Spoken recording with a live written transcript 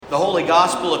The Holy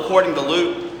Gospel according to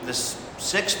Luke, the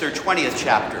 6th or 20th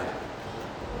chapter.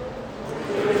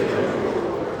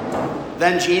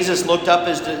 Then Jesus looked up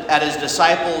at his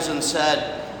disciples and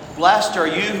said, "Blessed are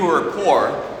you who are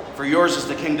poor, for yours is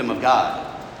the kingdom of God.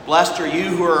 Blessed are you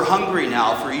who are hungry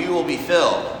now, for you will be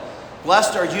filled.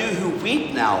 Blessed are you who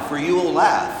weep now, for you will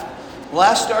laugh.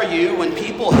 Blessed are you when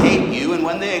people hate you, and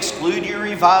when they exclude you,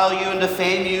 revile you, and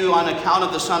defame you on account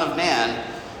of the Son of Man.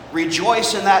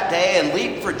 Rejoice in that day and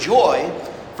leap for joy,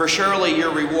 for surely your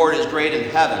reward is great in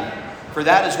heaven, for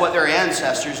that is what their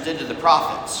ancestors did to the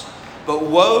prophets. But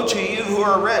woe to you who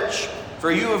are rich, for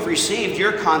you have received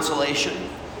your consolation.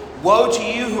 Woe to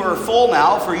you who are full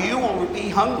now, for you will be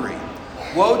hungry.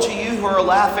 Woe to you who are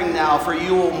laughing now, for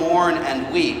you will mourn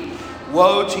and weep.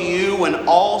 Woe to you when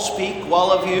all speak well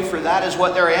of you, for that is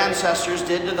what their ancestors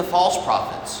did to the false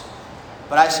prophets.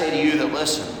 But I say to you that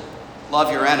listen,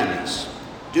 love your enemies.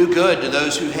 Do good to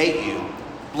those who hate you.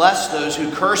 Bless those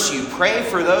who curse you. Pray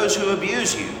for those who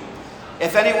abuse you.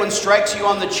 If anyone strikes you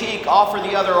on the cheek, offer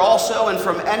the other also. And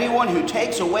from anyone who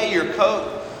takes away your coat,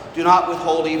 do not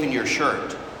withhold even your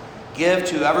shirt. Give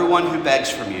to everyone who begs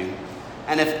from you.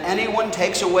 And if anyone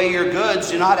takes away your goods,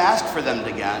 do not ask for them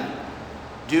again.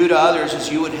 Do to others as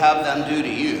you would have them do to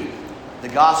you." The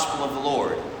gospel of the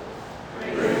Lord.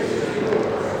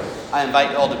 I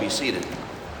invite you all to be seated.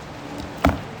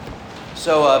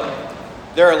 So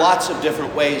there are lots of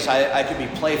different ways I could be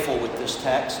playful with this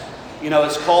text.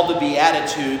 It's called the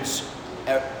Beatitudes,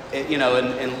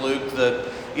 in Luke.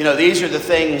 These are the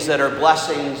things that are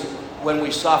blessings when we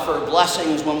suffer,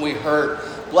 blessings when we hurt,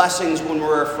 blessings when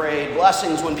we're afraid,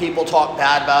 blessings when people talk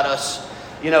bad about us.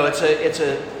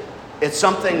 It's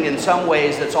something in some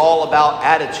ways that's all about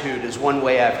attitude, is one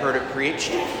way I've heard it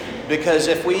preached. Because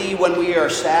if when we are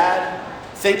sad,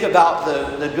 think about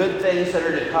the good things that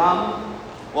are to come,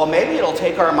 well, maybe it'll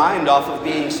take our mind off of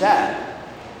being sad.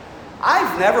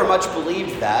 I've never much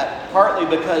believed that, partly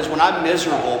because when I'm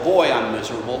miserable, boy, I'm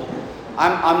miserable.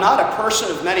 I'm not a person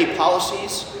of many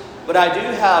policies, but I do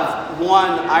have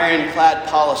one ironclad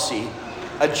policy,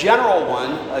 a general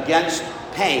one against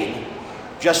pain.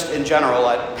 Just in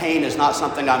general, pain is not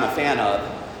something I'm a fan of,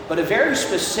 but a very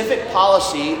specific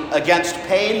policy against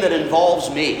pain that involves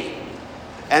me.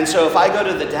 And so if I go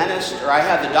to the dentist or I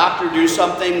have the doctor do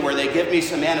something where they give me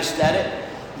some anesthetic,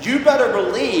 you better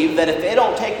believe that if they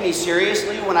don't take me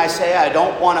seriously when I say I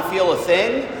don't want to feel a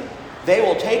thing, they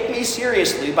will take me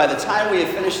seriously by the time we have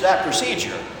finished that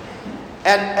procedure.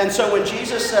 And so when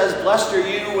Jesus says, "Blessed are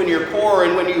you when you're poor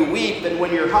and when you weep and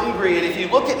when you're hungry," and if you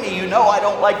look at me, you know I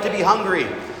don't like to be hungry.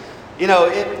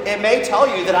 It may tell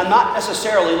you that I'm not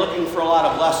necessarily looking for a lot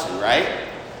of blessing, right?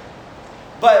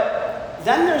 But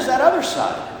then there's that other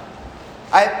side.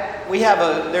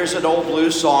 There's an old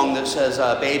blues song that says,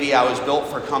 "Baby, I was built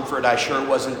for comfort. I sure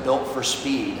wasn't built for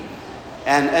speed."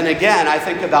 And again, I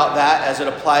think about that as it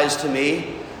applies to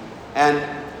me. And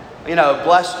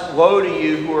woe to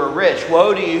you who are rich,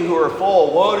 woe to you who are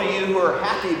full, woe to you who are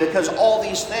happy, because all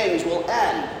these things will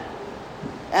end.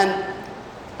 And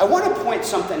I want to point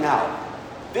something out.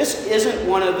 This isn't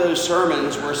one of those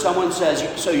sermons where someone says,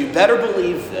 "So you better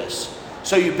believe this,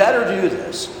 so you better do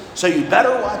this, so you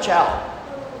better watch out."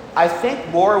 I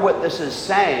think more what this is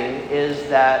saying is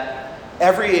that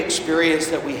every experience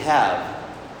that we have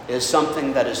is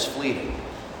something that is fleeting.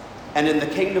 And in the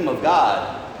kingdom of God,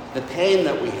 the pain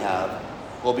that we have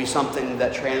will be something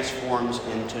that transforms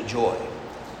into joy.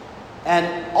 And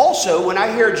also, when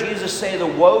I hear Jesus say the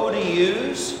woe to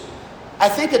yous, I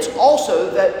think it's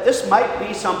also that this might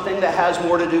be something that has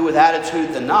more to do with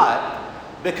attitude than not.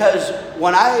 Because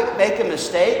when I make a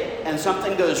mistake and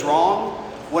something goes wrong,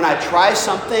 when I try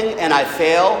something and I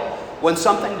fail, when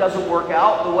something doesn't work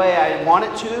out the way I want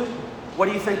it to, what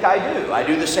do you think I do? I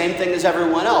do the same thing as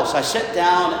everyone else. I sit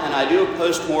down and I do a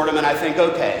post-mortem and I think,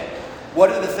 okay,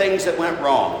 what are the things that went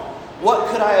wrong? What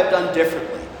could I have done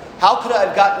differently? How could I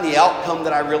have gotten the outcome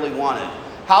that I really wanted?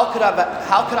 How could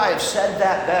I have said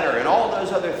that better? And all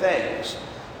those other things.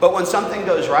 But when something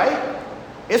goes right,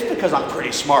 it's because I'm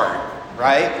pretty smart,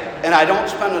 right? And I don't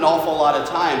spend an awful lot of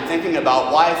time thinking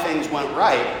about why things went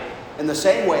right in the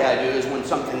same way I do as when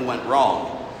something went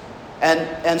wrong.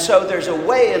 And so there's a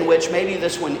way in which maybe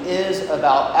this one is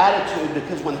about attitude,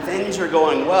 because when things are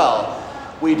going well,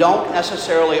 we don't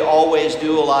necessarily always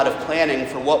do a lot of planning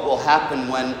for what will happen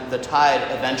when the tide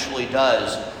eventually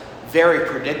does very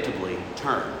predictably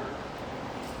turn.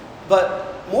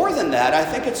 But more than that, I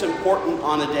think it's important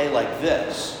on a day like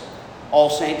this,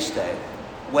 All Saints' Day,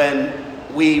 when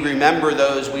we remember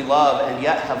those we love and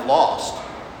yet have lost.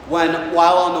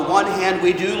 While on the one hand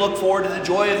we do look forward to the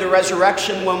joy of the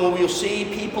resurrection, when we will see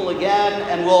people again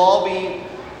and we'll all be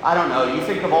I don't know, you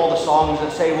think of all the songs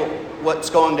that say what's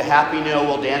going to happen,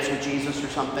 we'll dance with Jesus or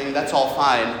something. That's all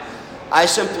fine. I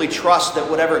simply trust that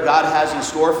whatever God has in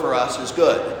store for us is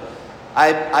good.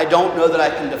 I don't know that I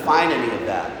can define any of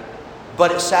that.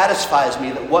 But it satisfies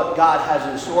me that what God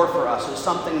has in store for us is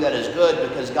something that is good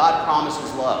because God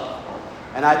promises love.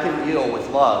 And I can deal with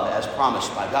love as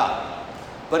promised by God.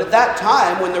 But at that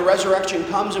time, when the resurrection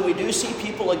comes and we do see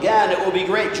people again, it will be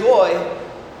great joy.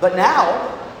 But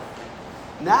now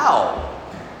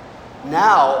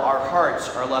our hearts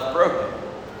are left broken.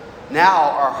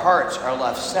 Now our hearts are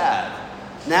left sad.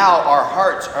 Now our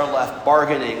hearts are left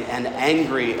bargaining and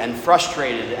angry and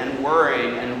frustrated and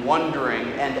worrying and wondering,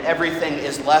 and everything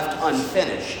is left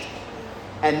unfinished.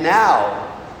 And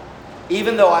now,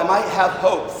 even though I might have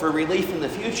hope for relief in the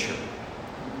future,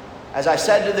 as I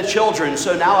said to the children,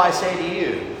 so now I say to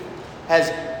you, has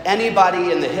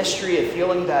anybody in the history of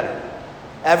feeling better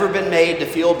ever been made to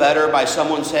feel better by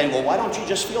someone saying, well, why don't you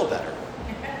just feel better?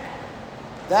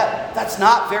 That's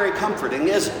not very comforting,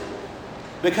 is it?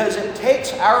 Because it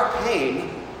takes our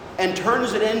pain and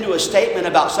turns it into a statement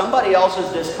about somebody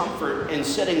else's discomfort in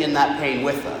sitting in that pain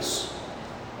with us.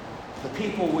 The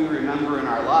people we remember in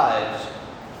our lives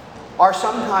are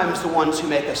sometimes the ones who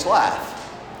make us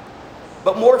laugh.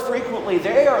 But more frequently,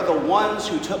 they are the ones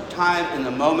who took time in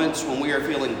the moments when we are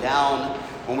feeling down,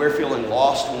 when we're feeling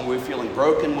lost, when we're feeling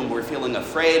broken, when we're feeling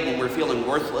afraid, when we're feeling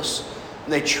worthless.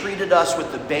 And they treated us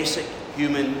with the basic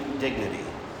human dignity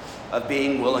of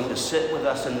being willing to sit with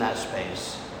us in that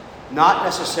space, not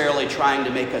necessarily trying to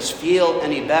make us feel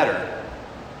any better,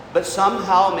 but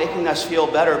somehow making us feel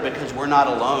better because we're not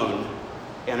alone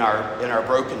in our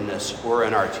brokenness or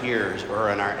in our tears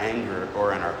or in our anger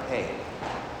or in our pain.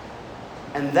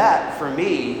 And that, for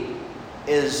me,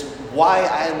 is why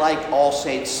I like All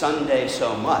Saints Sunday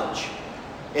so much.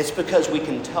 It's because we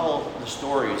can tell the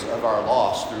stories of our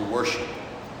loss through worship.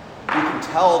 We can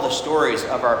tell the stories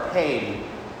of our pain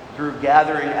through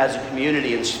gathering as a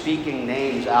community and speaking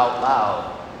names out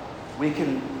loud. We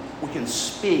can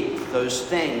speak those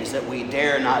things that we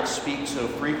dare not speak so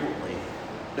frequently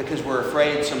because we're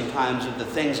afraid sometimes of the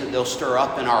things that they'll stir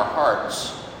up in our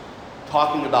hearts.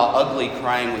 Talking about ugly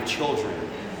crying with children,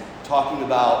 talking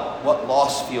about what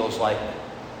loss feels like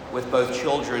with both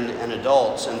children and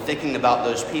adults, and thinking about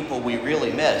those people we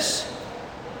really miss.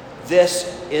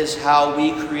 This is how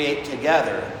we create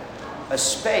together a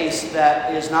space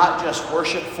that is not just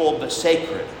worshipful but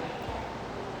sacred.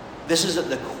 This is at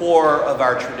the core of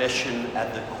our tradition,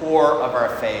 at the core of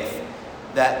our faith,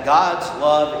 that God's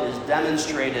love is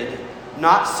demonstrated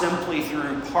not simply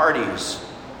through parties,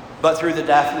 but through the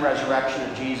death and resurrection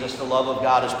of Jesus. The love of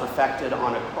God is perfected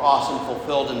on a cross and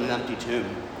fulfilled in an empty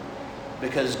tomb,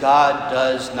 because God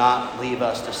does not leave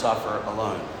us to suffer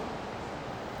alone.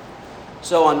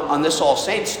 So on this All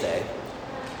Saints Day,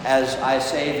 as I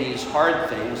say these hard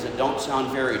things that don't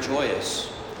sound very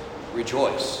joyous,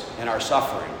 rejoice in our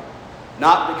suffering.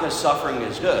 Not because suffering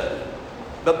is good,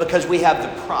 but because we have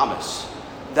the promise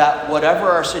that whatever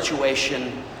our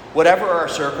situation, whatever our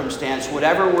circumstance,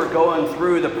 whatever we're going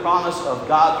through, the promise of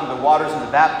God through the waters of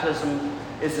the baptism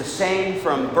is the same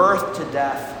from birth to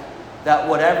death, that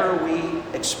whatever we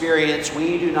experience,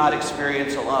 we do not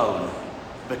experience alone,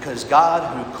 because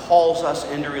God, who calls us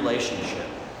into relationship,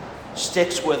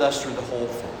 sticks with us through the whole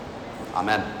thing.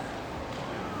 Amen.